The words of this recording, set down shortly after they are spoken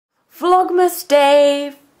Vlogmas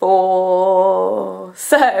day 4.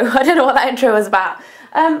 So, I don't know what that intro was about.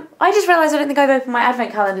 I just realised I don't think I've opened my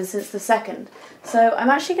advent calendar since the 2nd. So, I'm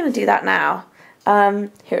actually going to do that now.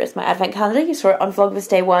 Here is my advent calendar. You saw it on Vlogmas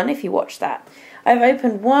day 1 if you watched that. I've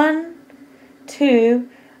opened 1, 2,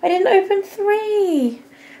 I didn't open 3.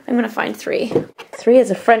 I'm going to find 3. 3 is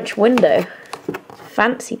a French window.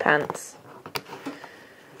 Fancy pants.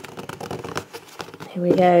 Here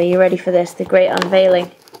we go. Are you ready for this? The great unveiling.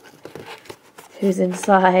 Who's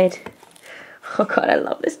inside? Oh god, I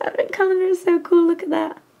love this advent calendar. It's so cool. Look at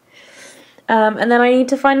that. And then I need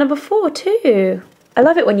to find number 4 too. I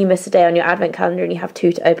love it when you miss a day on your advent calendar and you have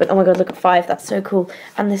 2 to open. Oh my god, look at 5. That's so cool.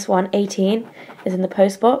 And this one, 18, is in the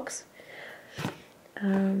post box.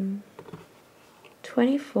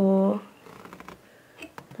 24.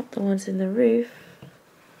 Not the ones in the roof.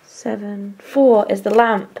 7. 4 is the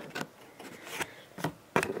lamp.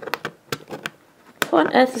 What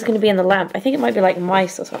on earth is going to be in the lamp? I think it might be like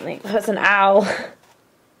mice or something. That's an owl.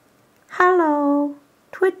 Hello.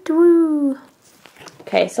 Twit-woo.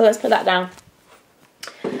 Okay, so let's put that down.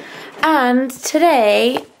 And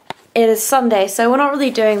today it is Sunday, so we're not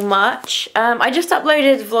really doing much. I just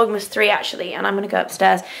uploaded Vlogmas 3 actually, and I'm going to go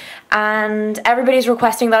upstairs. And everybody's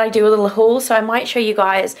requesting that I do a little haul, so I might show you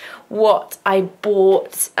guys what I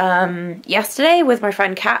bought yesterday with my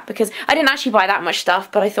friend Kat, because I didn't actually buy that much stuff,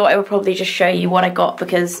 but I thought I would probably just show you what I got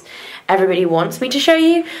because everybody wants me to show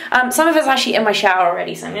you. Some of it's actually in my shower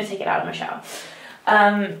already, so I'm going to take it out of my shower.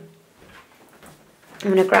 I'm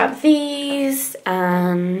going to grab these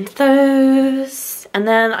and those, and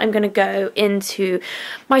then I'm going to go into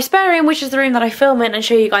my spare room, which is the room that I film in, and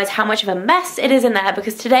show you guys how much of a mess it is in there,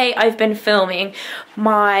 because today I've been filming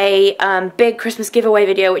my big Christmas giveaway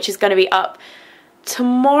video, which is going to be up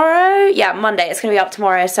tomorrow. Yeah, Monday. It's going to be up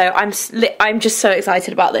tomorrow, so I'm just so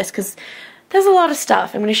excited about this because there's a lot of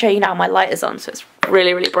stuff. I'm going to show you now. My light is on, so it's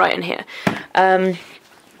really, really bright in here. I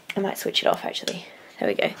might switch it off actually. There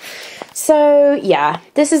we go. So yeah,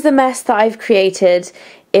 this is the mess that I've created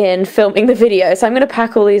in filming the video. So I'm going to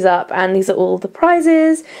pack all these up, and these are all the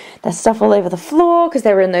prizes. There's stuff all over the floor because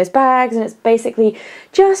they were in those bags, and it's basically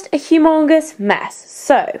just a humongous mess.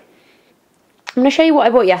 So I'm going to show you what I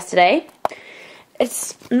bought yesterday.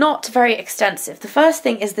 It's not very extensive. The first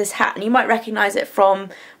thing is this hat, and you might recognise it from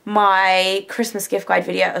my Christmas gift guide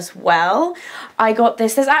video as well. I got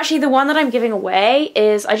this. There's actually the one that I'm giving away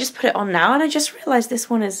is, I just put it on now and I just realised this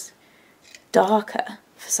one is darker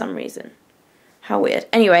for some reason. How weird.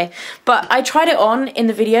 Anyway, but I tried it on in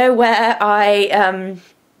the video where I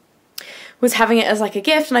was having it as like a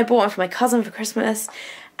gift, and I bought one for my cousin for Christmas,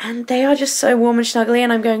 and they are just so warm and snuggly,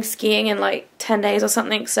 and I'm going skiing in like 10 days or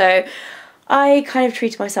something, so I kind of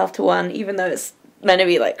treated myself to one, even though it's meant to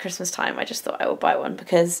be like Christmas time. I just thought I would buy one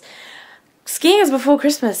because skiing is before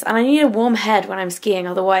Christmas and I need a warm head when I'm skiing,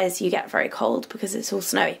 otherwise you get very cold because it's all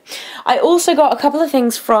snowy. I also got a couple of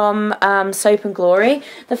things from Soap and Glory.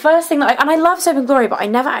 The first thing that and I love Soap and Glory, but I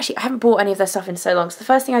haven't bought any of their stuff in so long. So the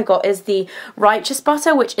first thing I got is the Righteous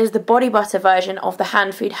Butter, which is the body butter version of the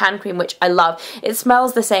hand food hand cream, which I love. It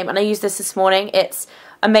smells the same, and I used this morning. It's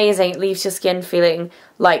amazing. It leaves your skin feeling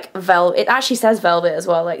like velvet. It actually says velvet as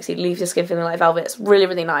well, like, so it leaves your skin feeling like velvet. It's really,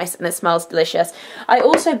 really nice, and it smells delicious. I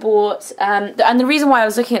also bought, and the reason why I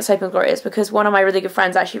was looking at Soap and Glory is because one of my really good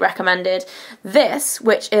friends actually recommended this,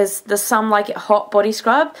 which is the Some Like It Hot body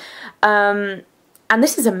scrub. And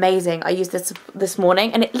this is amazing. I used this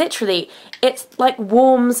morning, and it literally, it's like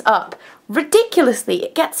warms up ridiculously.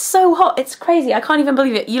 It gets so hot. It's crazy. I can't even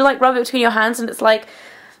believe it. You like rub it between your hands, and it's like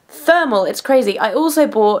thermal. It's crazy. I also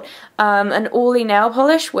bought an Orly nail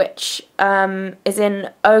polish, which is in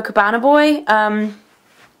Oh Cabana Boy. I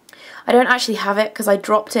don't actually have it because I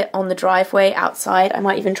dropped it on the driveway outside. I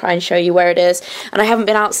might even try and show you where it is. And I haven't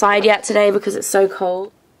been outside yet today because it's so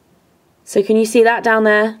cold. So can you see that down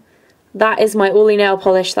there? That is my Orly nail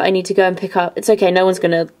polish that I need to go and pick up. It's okay, no one's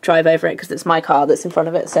going to drive over it because it's my car that's in front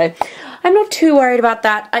of it. So I'm not too worried about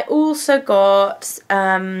that. I also got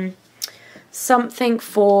something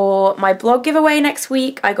for my blog giveaway next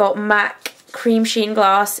week. I got MAC cream sheen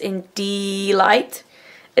glass in D Light.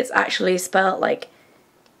 It's actually spelled like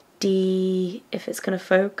D, if it's gonna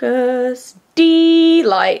focus, D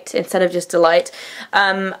Light instead of just Delight.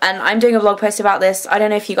 And I'm doing a blog post about this. I don't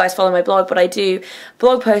know if you guys follow my blog, but I do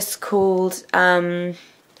blog posts called I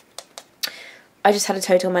just had a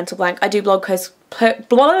total mental blank. I do blog posts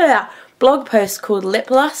blog post called Lip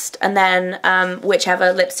Lust, and then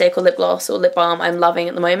whichever lipstick or lip gloss or lip balm I'm loving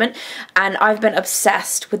at the moment. And I've been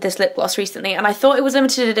obsessed with this lip gloss recently, and I thought it was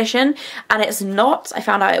limited edition, and it's not. I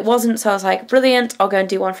found out it wasn't, so I was like, brilliant, I'll go and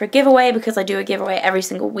do one for a giveaway, because I do a giveaway every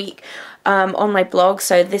single week on my blog.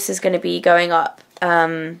 So this is going to be going up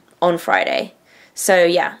on Friday. So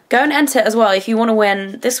yeah, go and enter as well if you want to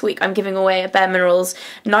win. This week I'm giving away a Bare Minerals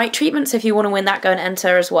night treatment, so if you want to win that, go and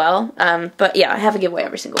enter as well. But yeah, I have a giveaway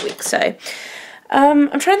every single week, so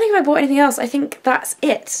I'm trying to think if I bought anything else. I think that's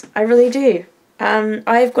it. I really do.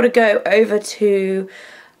 I've got to go over to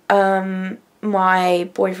my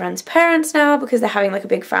boyfriend's parents now, because they're having like a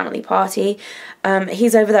big family party.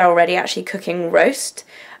 He's over there already actually cooking roast,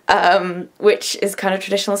 which is kind of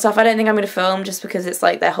traditional stuff. I don't think I'm going to film, just because it's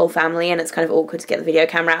like their whole family and it's kind of awkward to get the video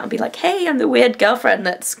camera out and be like, hey, I'm the weird girlfriend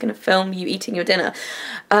that's going to film you eating your dinner.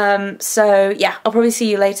 So yeah, I'll probably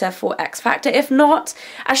see you later for X Factor. If not,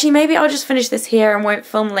 actually maybe I'll just finish this here and won't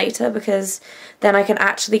film later, because then I can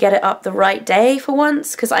actually get it up the right day for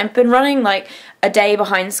once, because I've been running like a day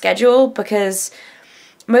behind schedule, because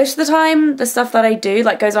most of the time the stuff that I do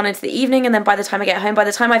like goes on into the evening, and then by the time I get home, by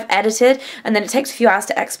the time I've edited, and then it takes a few hours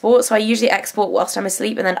to export, so I usually export whilst I'm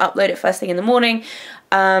asleep and then upload it first thing in the morning.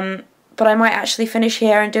 But I might actually finish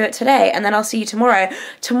here and do it today, and then I'll see you tomorrow.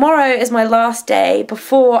 Tomorrow is my last day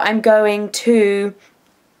before I'm going to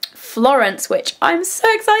Florence, which I'm so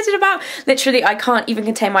excited about. Literally, I can't even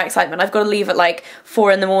contain my excitement. I've got to leave at like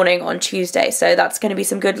 4 in the morning on Tuesday, so that's going to be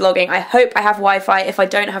some good vlogging. I hope I have Wi-Fi. If I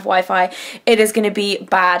don't have Wi-Fi, it is going to be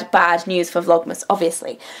bad news for Vlogmas,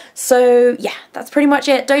 obviously. So yeah, that's pretty much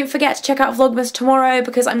it. Don't forget to check out Vlogmas tomorrow,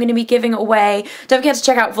 because I'm going to be giving away, don't forget to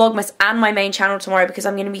check out Vlogmas and my main channel tomorrow, because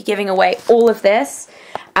I'm going to be giving away all of this.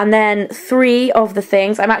 And then 3 of the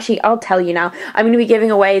things, I'll tell you now, I'm going to be giving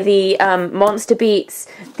away the Monster Beats,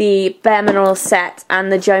 the Bare Minerals set,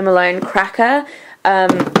 and the Jo Malone cracker.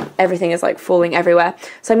 Everything is like falling everywhere.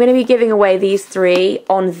 So I'm going to be giving away these 3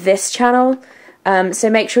 on this channel. So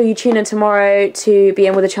make sure you tune in tomorrow to be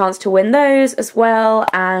in with a chance to win those as well.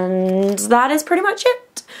 And that is pretty much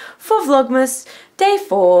it for Vlogmas Day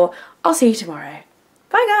 4. I'll see you tomorrow.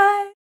 Bye guys!